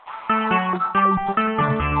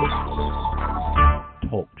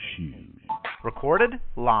Talk shoes. Recorded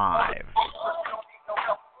live.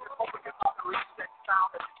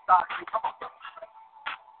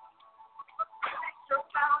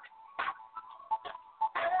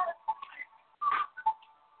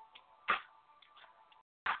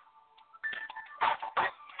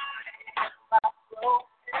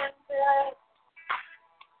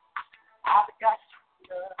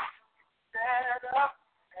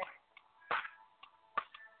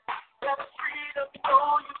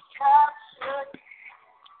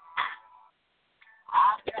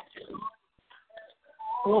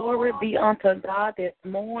 Glory be unto God this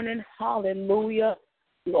morning. Hallelujah.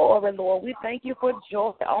 Glory, Lord. We thank you for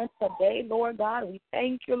joy on today, Lord God. We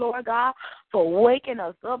thank you, Lord God, for waking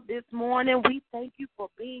us up this morning. We thank you for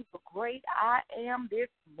being the great I am this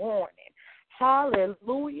morning.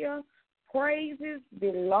 Hallelujah. Praises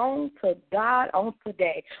belong to God on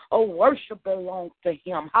today. Oh, worship belongs to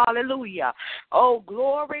him. Hallelujah. Oh,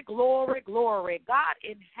 glory, glory, glory. God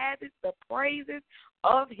inhabits the praises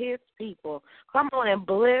of his people. Come on and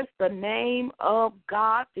bless the name of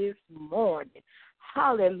God this morning.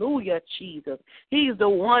 Hallelujah, Jesus. He's the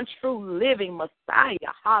one true living Messiah.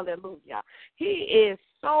 Hallelujah. He is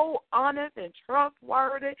so honest and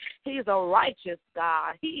trustworthy. He's a righteous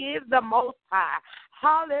God. He is the Most High.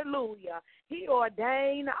 Hallelujah. He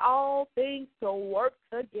ordained all things to work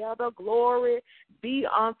together. Glory be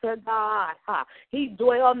unto God. He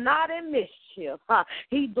dwell not in mischief.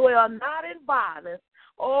 He dwell not in violence.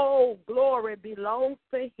 Oh, glory belongs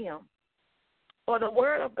to him. For the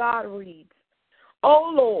word of God reads,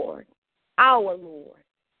 O Lord, our Lord,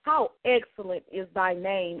 how excellent is thy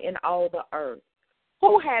name in all the earth.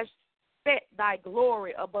 Who has set thy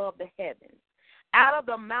glory above the heavens? Out of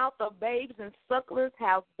the mouth of babes and sucklers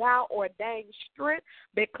hast thou ordained strength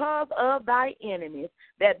because of thy enemies,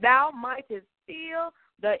 that thou mightest still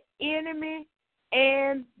the enemy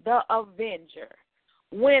and the avenger.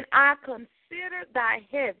 When I consider thy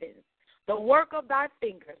heavens, the work of thy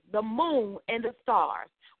fingers, the moon and the stars,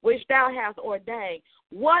 which thou hast ordained,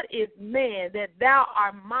 what is man that thou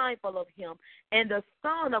art mindful of him, and the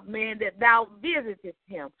son of man that thou visitest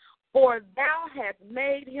him? For thou hast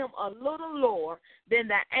made him a little lower than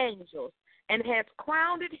the angels, and hast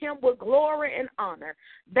crowned him with glory and honor.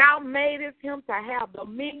 Thou madest him to have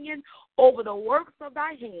dominion over the works of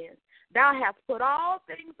thy hands. Thou hast put all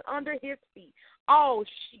things under his feet, all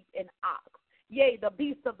sheep and ox, yea, the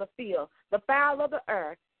beasts of the field, the fowl of the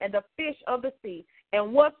earth, and the fish of the sea,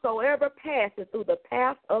 and whatsoever passeth through the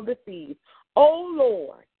paths of the seas. O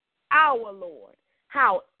Lord, our Lord,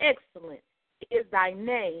 how excellent is thy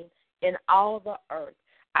name in all the earth.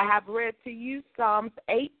 I have read to you Psalms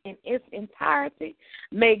 8 in its entirety.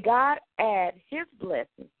 May God add his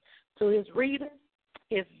blessings to his readers,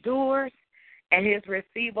 his doers, and his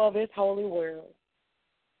receiver of his holy word.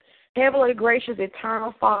 Heavenly, gracious,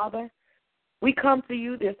 eternal Father, we come to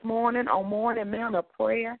you this morning on Morning Manna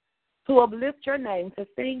Prayer to uplift your name, to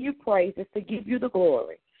sing you praises, to give you the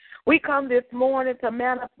glory. We come this morning to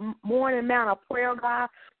Morning Manna Prayer, God,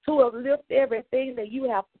 to uplift everything that you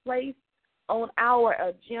have placed on our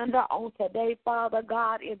agenda on today, Father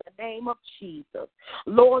God, in the name of Jesus.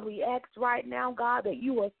 Lord, we ask right now, God, that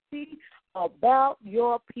you will see about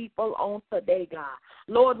your people on today, God.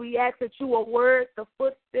 Lord, we ask that you will word the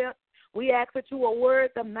footsteps. We ask that you will word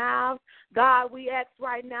the mouths. God, we ask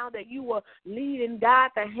right now that you will lead and guide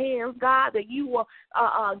the hands, God, that you will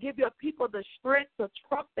give your people the strength to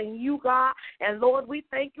trust in you, God. And, Lord, we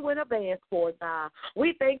thank you in advance for it, God.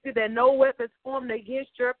 We thank you that no weapons formed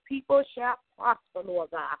against your people shall prosper,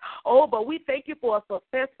 Lord God. Oh, but we thank you for a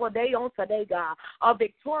successful day on today, God, a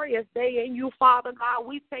victorious day in you, Father God.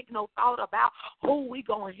 We take no thought about who we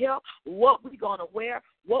going to help, what we going to wear,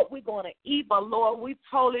 what we're going to eat, but, Lord, we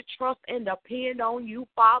totally trust and depend on you,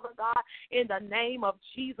 Father God, in the name of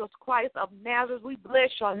Jesus Christ of Nazareth. We bless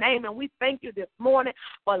your name, and we thank you this morning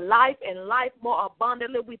for life and life more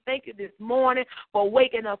abundantly. We thank you this morning for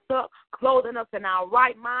waking us up, clothing us in our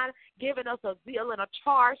right mind, giving us a zeal and a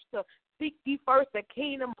charge to seek ye first the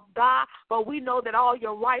kingdom of God, but we know that all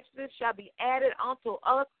your righteousness shall be added unto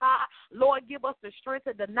us, God. Lord, give us the strength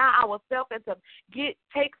to deny ourselves and to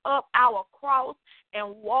take up our cross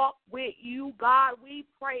and walk with you, God. We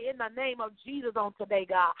pray in the name of Jesus on today,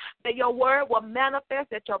 God, that your word will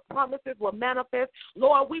manifest, that your promises will manifest.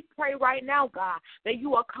 Lord, we pray right now, God, that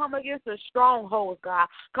you will come against the strongholds, God.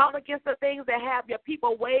 Come against the things that have your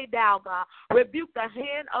people weighed down, God. Rebuke the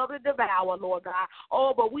hand of the devourer, Lord God.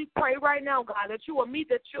 Oh, but we pray right now, God, that you will meet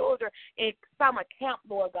the children in summer camp,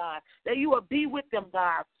 Lord God, that you will be with them,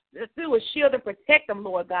 God. that you would shield and protect them,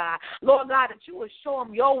 Lord God. Lord God, that you would show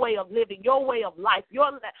them your way of living, your way of life,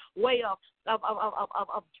 your way of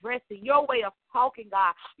dressing, your way of talking,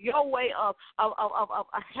 God, your way of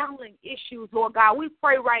handling issues, Lord God. We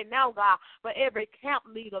pray right now, God, for every camp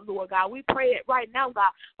leader, Lord God. We pray it right now,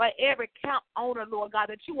 God, for every camp owner, Lord God,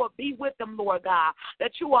 that you will be with them, Lord God,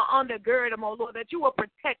 that you will undergird them, oh Lord, that you will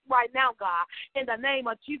protect right now, God, in the name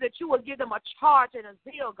of Jesus, that you will give them a charge and a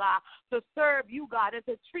zeal, God, to serve you, God, and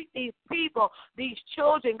to treat these people, these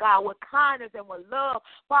children, God, with kindness and with love,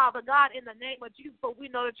 Father God, in the name of Jesus, for we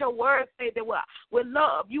know that your word says that with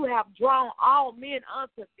love you have drawn all men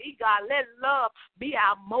unto thee, God. Let love be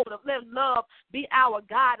our motive. Let love be our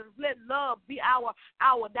guidance. Let love be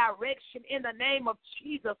our direction in the name of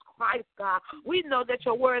Jesus Christ, God. We know that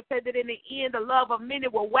your word said that in the end the love of many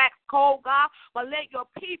will wax cold, God, but let your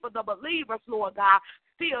people, the believers, Lord God,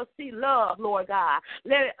 still see love, Lord God.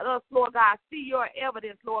 Let us, Lord God, see your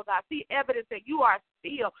evidence, Lord God. See evidence that you are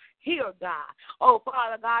still here, God. Oh,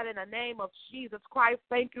 Father God, in the name of Jesus Christ,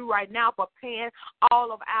 thank you right now for paying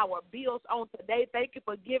all of our bills on today. Thank you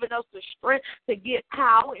for giving us the strength to get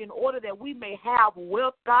power in order that we may have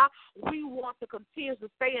wealth, God. We want to continue to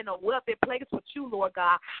stay in a wealthy place with you, Lord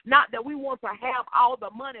God. Not that we want to have all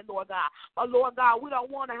the money, Lord God. But, Lord God, we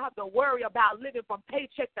don't want to have to worry about living from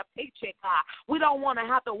paycheck to paycheck, God. We don't want to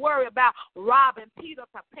have to worry about robbing Peter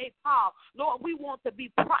to pay Paul. Lord, we want to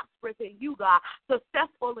be prosperous in you, God,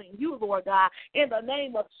 successful in you, Lord God. In the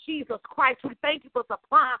name of Jesus Christ, we thank you for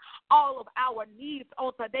supplying all of our needs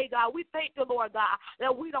on today, God. We thank you, Lord God,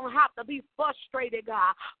 that we don't have to be frustrated,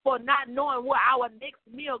 God, for not knowing where our next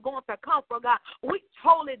meal going to come from, God. We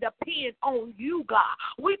totally depend on you, God.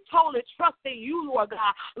 We totally trust in you, Lord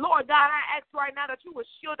God. Lord God, I ask right now that you will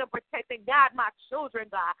shield and protect and guide my children,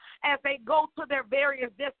 God, as they go to their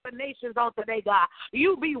various destinations on today, God.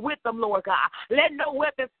 You be with them, Lord God. Let no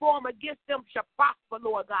weapon form against them shall prosper,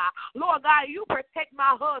 Lord God. Lord God, you protect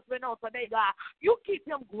my husband on today, God. You keep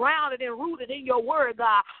him grounded and rooted in your word,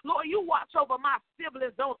 God. Lord, you watch over my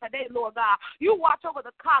siblings on today, Lord God. You watch over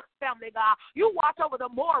the Cox family, God. You watch over the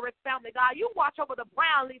Morris family, God. You watch over the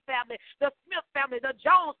Brownlee family, the Smith family, the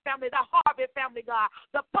Jones family, the Harvey family, God,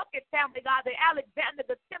 the Puckett family, God, the Alexander,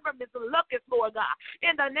 the Timbermans, the Lucas, Lord God.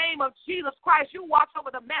 In the name of Jesus Christ, you watch over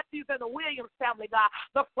the Matthews and the Williams family, God,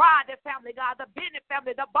 the Friday family, God, the Bennett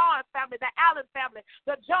family, the Barnes family, the Allen family,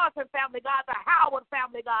 the Johnson family, God, the Howard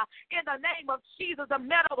family, God. In the name of Jesus, the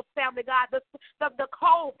Meadows family, God, the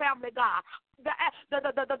Cole family, God.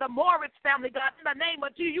 The Morris family, God, in the name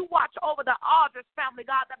of Jesus, you watch over the Aldridge family,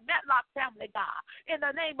 God, the Metlock family, God, in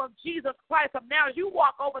the name of Jesus Christ of Nazareth, you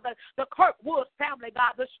walk over the Kirkwood family,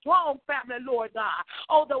 God, the Strong family, Lord God,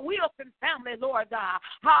 oh, the Wilson family, Lord God,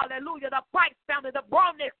 hallelujah, the Price family, the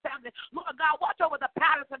Bromnick family, Lord God, watch over the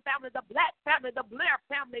Patterson family, the Black family, the Blair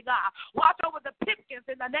family, God, watch over the Pipkins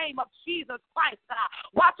in the name of Jesus Christ, God,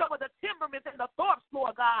 watch over the Timbermans and the Thorpes,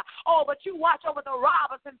 Lord God, oh, but you watch over the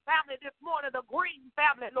Robinson family this morning, the Green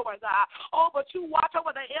family, Lord God. Oh, but you watch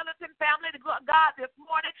over the Ellington family, God, this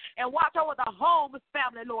morning, and watch over the Holmes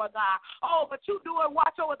family, Lord God. Oh, but you do it,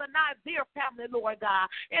 watch over the Nazier family, Lord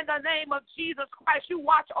God. In the name of Jesus Christ, you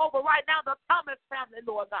watch over right now the Thomas family,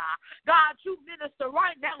 Lord God. God, you minister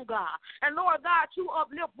right now, God. And Lord God, you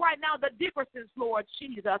uplift right now the Dickersons, Lord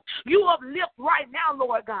Jesus. You uplift right now,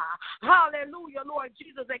 Lord God. Hallelujah, Lord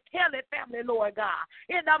Jesus, the Kelly family, Lord God.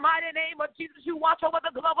 In the mighty name of Jesus, you watch over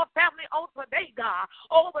the Glover family on today, God.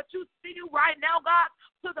 Oh, but you see right now, God,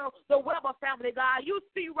 to the Weber family, God. You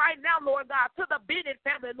see right now, Lord God, to the Bennett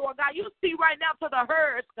family, Lord God. You see right now to the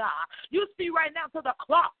Hurst, God. You see right now to the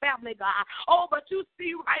Clark family, God. Oh, but you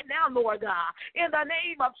see right now, Lord God, in the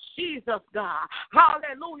name of Jesus, God.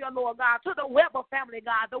 Hallelujah, Lord God. To the Weber family,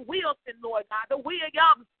 God. The Wilson, Lord God. The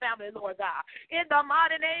Williams family, Lord God. In the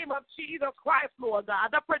mighty name of Jesus Christ, Lord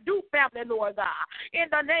God. The Purdue family, Lord God. In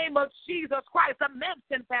the name of Jesus Christ. The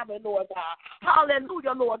Memphis family, Lord God.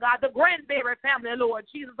 Hallelujah, Lord God. The Granberry family, Lord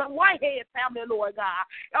Jesus. The Whitehead family, Lord God.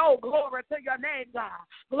 Oh, glory to your name, God.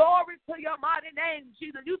 Glory to your mighty name,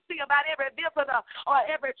 Jesus. You see about every visitor or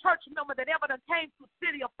every church member that ever came to the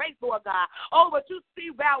city of faith, Lord God. Oh, but you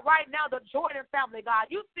see about right now the Jordan family,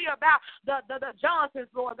 God. You see about the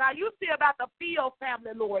Johnsons, Lord God. You see about the Field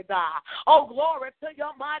family, Lord God. Oh, glory to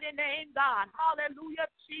your mighty name, God.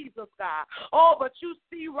 Hallelujah, Jesus, God. Oh, but you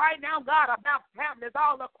see right now, God, about families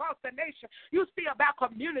all across the nation. You see about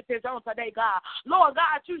communities on today, God. Lord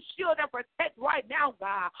God, you shield and protect right now,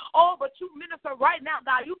 God. Oh, but you minister right now,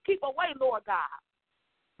 God. You keep away, Lord God.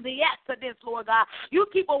 the accidents, Lord God. You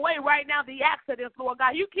keep away right now the accidents, Lord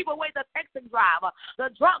God. You keep away the taxi driver, the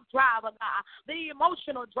drunk driver, God, the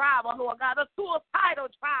emotional driver, Lord God, the suicidal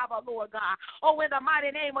driver, Lord God. Oh, in the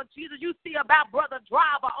mighty name of Jesus, you see about brother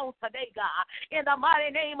driver on today, God. In the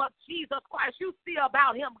mighty name of Jesus Christ, you see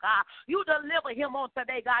about him, God. You deliver him on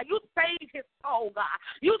today, God. You save his soul, God.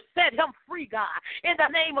 You set him free, God. In the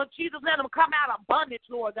name of Jesus, let him come out of bondage,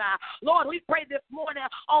 Lord God. Lord, we pray this morning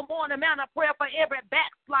on Morning Manna Prayer for every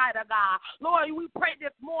backslider, God. Lord, we pray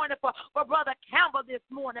this morning for Brother Campbell this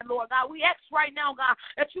morning, Lord God. We ask right now, God,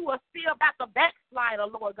 that you will see about the backslider,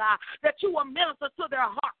 Lord God, that you will minister to their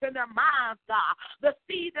hearts and their minds, God. The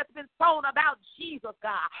seed that's been sown about Jesus,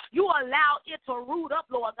 God, you allow it to root up,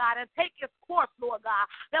 Lord God, and take its course, Lord God,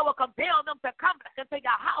 that will compel them to come back into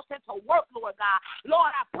your house and to work, Lord God.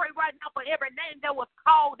 Lord, I pray right now for every name that was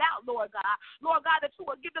called out, Lord God. Lord God, that you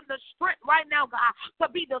will give them the strength right now, God, to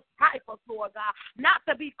be disciples, Lord God, not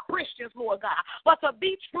to be Christians, Lord God, but to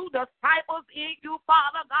be true disciples in you,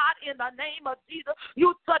 Father God, in the name of Jesus.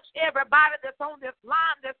 You touch everybody that's on this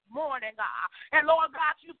line this morning, God. And Lord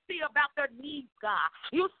God, you see about their needs, God.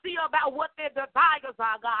 You see about what their desires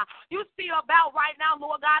are, God. You see about right now,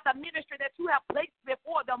 Lord God, the ministry that you have placed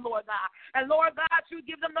before them, Lord God. And Lord God, you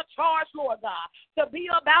give them the charge, Lord God, to be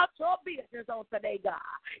about your business on today, God.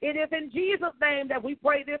 It is in Jesus' name that we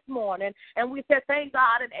pray this morning, and we say thank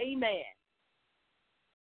God and amen.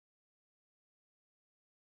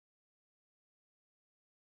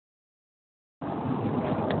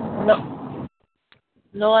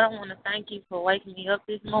 Lord, I want to thank you for waking me up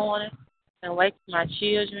this morning and waking my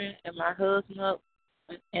children and my husband up.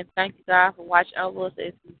 And thank you, God, for watching over us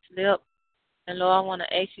as we slept. And Lord, I want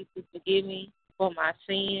to ask you to forgive me for my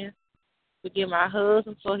sins. Forgive my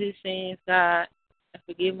husband for his sins, God. And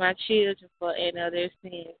forgive my children for any of their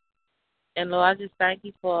sins. And Lord, I just thank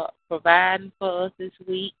you for providing for us this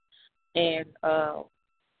week. And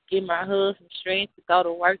give my husband strength to go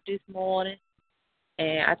to work this morning.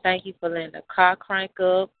 And I thank you for letting the car crank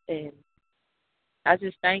up. And I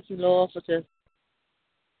just thank you, Lord, for just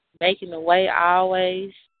making the way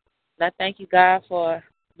always. And I thank you, God, for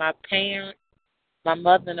my parents, my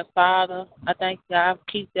mother and the father. I thank you, God, for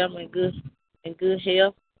keep them in good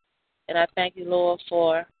health. And I thank you, Lord,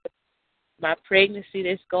 for my pregnancy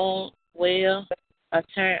that's going well. I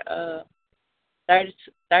turned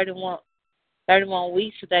 31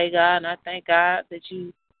 weeks today, God, and I thank God that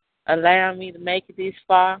you allowed me to make it this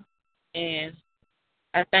far. And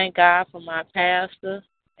I thank God for my pastor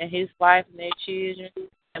and his wife and their children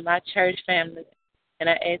and my church family. And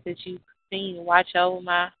I ask that you continue to watch over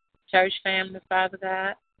my church family, Father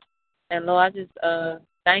God. And Lord, I just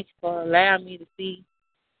thank you for allowing me to see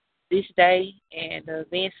this day and the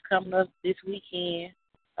events coming up this weekend.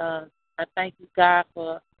 I thank you, God,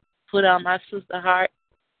 for putting on my sister's heart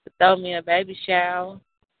to throw me a baby shower.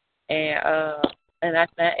 And I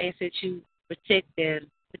ask that you protect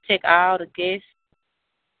all the guests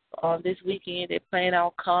on this weekend that plan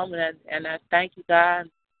on coming. And I thank you, God,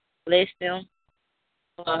 and bless them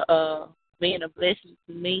for being a blessing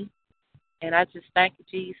to me. And I just thank you,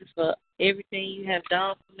 Jesus, for everything you have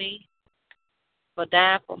done for me, for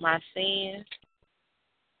dying for my sins,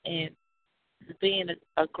 and being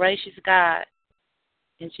a gracious God.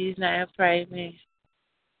 In Jesus' name I pray, amen.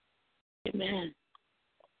 Amen.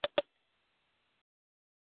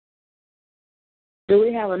 Do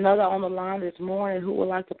we have another on the line this morning who would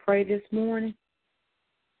like to pray this morning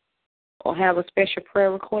or have a special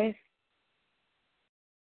prayer request?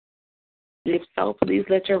 If so, please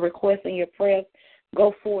let your request and your prayers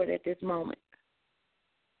go forward at this moment.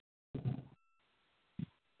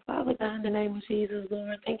 Father God, in the name of Jesus,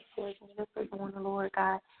 Lord, thank you for waking me up this morning, Lord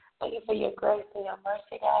God. Thank you for your grace and your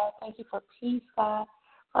mercy, God. Thank you for peace, God.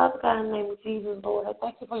 Father God, in the name of Jesus, Lord, I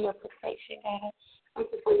thank you for your protection, God.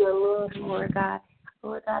 Thank you for your love, Lord God.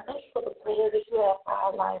 Lord God, thank you for the plans that you have for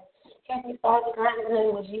our life. Thank you, Father God, in the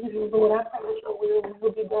name of Jesus, Lord. I pray that your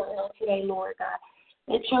will be done on today, Lord God.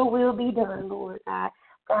 Let your will be done, Lord God.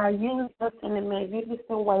 God, use us in a magnificent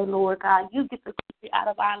way, Lord God. You get the glory out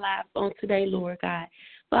of our lives on today, Lord God.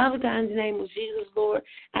 Father God, in the name of Jesus, Lord,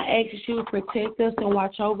 I ask that you would protect us and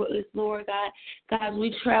watch over us, Lord God. God, as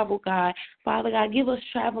we travel, God. Father God, give us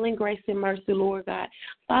traveling grace and mercy, Lord God.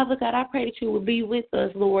 Father God, I pray that you will be with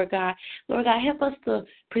us, Lord God. Lord God, help us to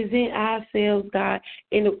present ourselves, God,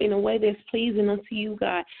 in a way that's pleasing unto you,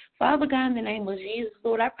 God. Father God, in the name of Jesus,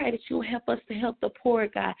 Lord, I pray that you will help us to help the poor,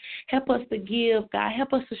 God. Help us to give, God.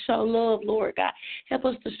 Help us to show love, Lord God. Help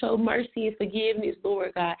us to show mercy and forgiveness,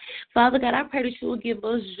 Lord God. Father God, I pray that you will give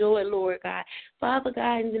us us joy, Lord God. Father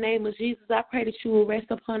God, in the name of Jesus, I pray that you will rest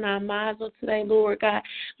upon our minds on today, Lord God.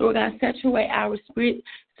 Lord God, saturate our spirits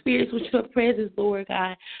with your presence, Lord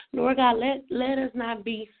God. Lord God, let us not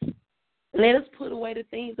be. Let us put away the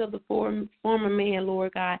things of the former man,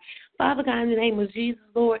 Lord God. Father God, in the name of Jesus,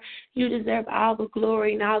 Lord, you deserve all the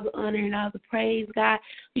glory and all the honor and all the praise, God.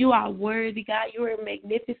 You are worthy, God. You are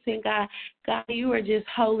magnificent, God. God, you are just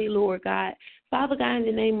holy, Lord God. Father God, in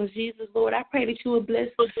the name of Jesus, Lord, I pray that you will bless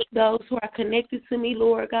those who are connected to me,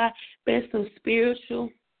 Lord God. Bless them spiritual,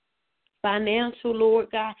 financial, Lord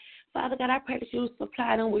God. Father God, I pray that you will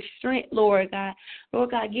supply them with strength, Lord God.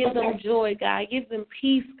 Lord God, give them joy, God. Give them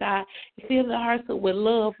peace, God. Fill their hearts up with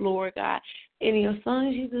love, Lord God. In your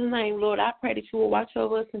Son, Jesus' name, Lord, I pray that you will watch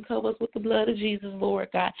over us and cover us with the blood of Jesus, Lord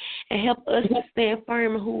God, and help us to stand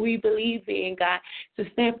firm in who we believe in, God, to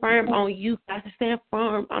stand firm on you, God, to stand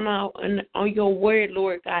firm on your word,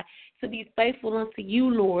 Lord God, to be faithful unto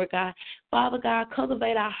you, Lord God. Father God,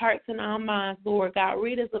 cultivate our hearts and our minds, Lord God.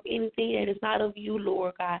 Rid us of anything that is not of you,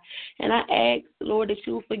 Lord God. And I ask, Lord, that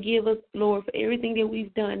you will forgive us, Lord, for everything that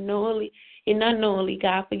we've done knowingly and unknowingly,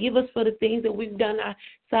 God. Forgive us for the things that we've done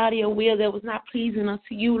outside of your will that was not pleasing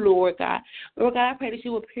unto you, Lord God. Lord God, I pray that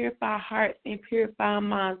you will purify our hearts and purify our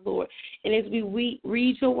minds, Lord. And as we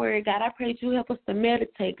read your word, God, I pray that you help us to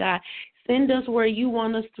meditate, God. Send us where you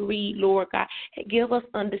want us to read, Lord God. Give us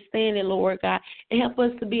understanding, Lord God. And help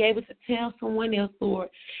us to be able to tell someone else, Lord.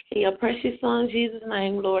 In your precious Son, Jesus'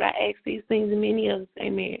 name, Lord, I ask these things and many others.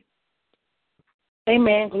 Amen.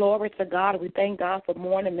 Amen. Glory to God. We thank God for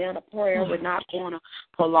morning man of prayer. We're not going to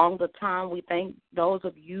prolong the time. We thank those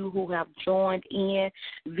of you who have joined in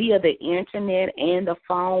via the internet and the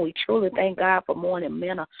phone. We truly thank God for morning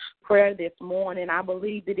man of prayer this morning. I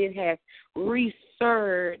believe that it has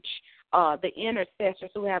resurged the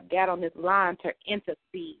intercessors who have got on this line to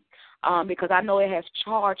intercede. Because I know it has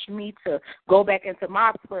charged me to go back into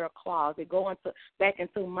my prayer closet, back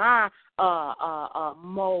into my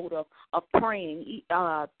mode of praying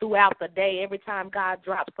throughout the day. Every time God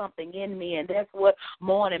drops something in me, and that's what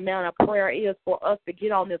morning man of prayer is, for us to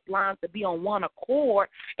get on this line, to be on one accord,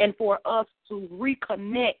 and for us to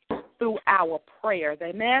reconnect through our prayers.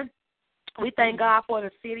 Amen. We thank God for the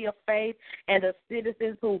city of faith and the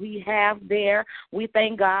citizens who we have there. We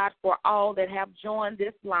thank God for all that have joined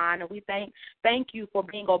this line, and we thank you for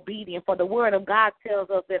being obedient. For the word of God tells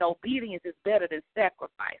us that obedience is better than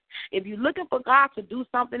sacrifice. If you're looking for God to do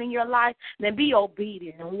something in your life, then be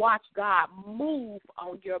obedient and watch God move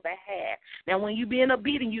on your behalf. Now, when you're being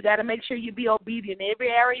obedient, you got to make sure you be obedient in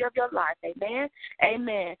every area of your life. Amen?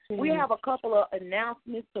 Amen. We have a couple of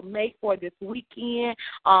announcements to make for this weekend.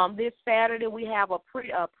 This Saturday, we have a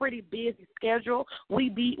pretty busy schedule.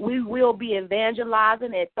 We will be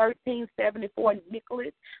evangelizing at 1374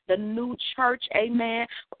 Nicholas, the new church, amen,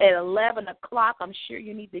 at 11 o'clock. I'm sure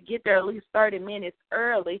you need to get there at least 30 minutes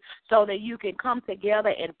early so that you can come together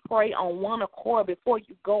and pray on one accord before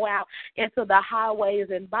you go out into the highways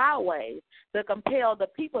and byways to compel the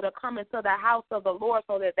people to come into the house of the Lord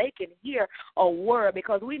so that they can hear a word,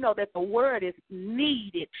 because we know that the word is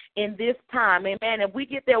needed in this time, amen. If we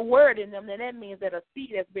get that word in them, then that means that a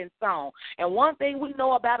seed has been sown. And one thing we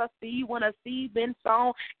know about a seed, when a seed been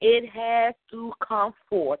sown, it has to come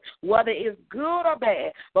forth, whether it's good or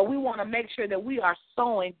bad. But we want to make sure that we are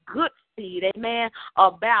sowing good seed, amen,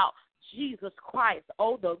 about Jesus Christ.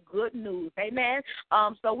 Oh, the good news, amen.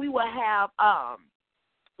 So we will have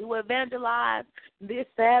we will evangelize this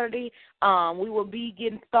Saturday. We will be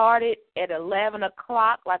getting started at 11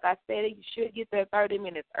 o'clock. Like I said, you should get there 30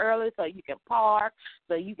 minutes early so you can park,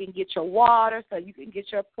 so you can get your water, so you can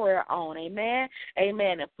get your prayer on. Amen?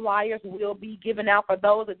 Amen. And flyers will be given out for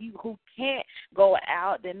those of you who can't go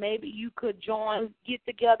out. Then maybe you could get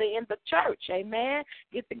together in the church. Amen?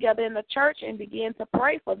 Get together in the church and begin to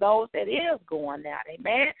pray for those that is going out.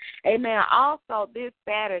 Amen? Amen. Also, this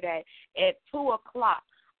Saturday at 2 o'clock,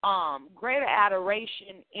 Greater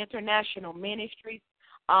Adoration International Ministries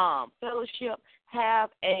Fellowship have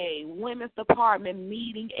a women's department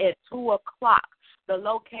meeting at 2 o'clock. The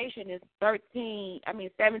location is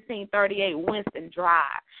 1738 Winston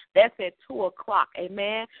Drive. That's at 2 o'clock,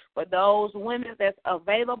 amen. For those women that's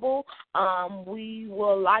available, we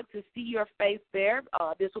would like to see your face there.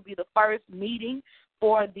 This will be the first meeting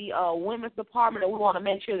for the women's department, and we want to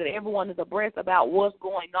make sure that everyone is abreast about what's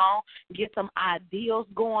going on, get some ideas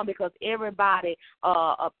going, because everybody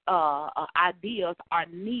ideas are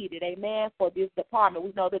needed, amen, for this department.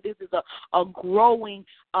 We know that this is a growing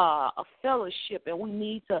a fellowship, and we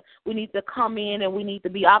need to come in, and we need to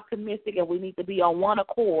be optimistic, and we need to be on one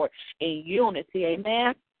accord in unity,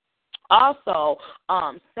 amen. Also,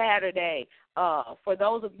 Saturday, For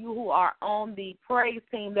those of you who are on the praise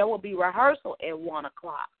team, there will be rehearsal at 1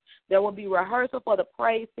 o'clock. There will be rehearsal for the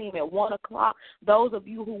praise team at 1 o'clock. Those of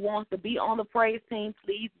you who want to be on the praise team,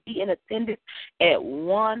 please be in attendance at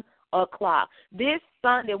 1 o'clock. This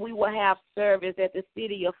Sunday, we will have service at the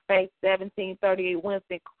City of Faith, 1738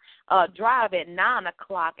 Winston Drive at 9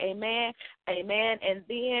 o'clock. Amen. Amen. And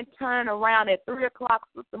then turn around at 3 o'clock.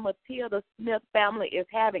 Sister Matilda Smith family is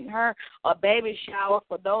having her a baby shower.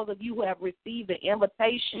 For those of you who have received the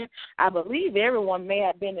invitation, I believe everyone may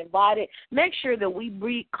have been invited. Make sure that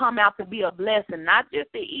we come out to be a blessing, not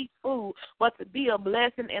just to eat food, but to be a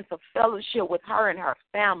blessing and to fellowship with her and her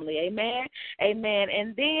family. Amen. Amen.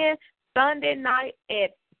 And then Sunday night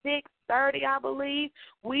at 6:30, I believe,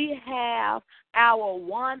 we have our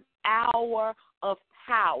 1 hour of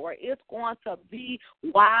power. It's going to be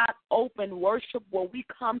wide open worship where we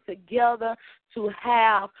come together to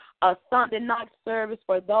have a Sunday night service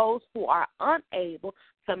for those who are unable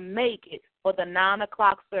to make it for the 9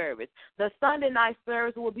 o'clock service. The Sunday night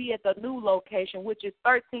service will be at the new location, which is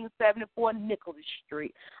 1374 Nicholas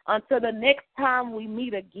Street. Until the next time we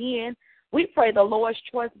meet again, we pray the Lord's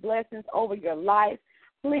choice blessings over your life.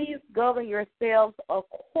 Please govern yourselves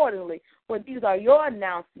accordingly, for these are your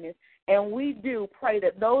announcements. And we do pray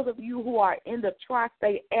that those of you who are in the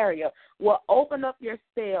tri-state area will open up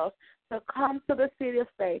yourselves to come to the City of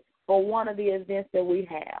Faith for one of the events that we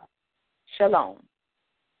have. Shalom.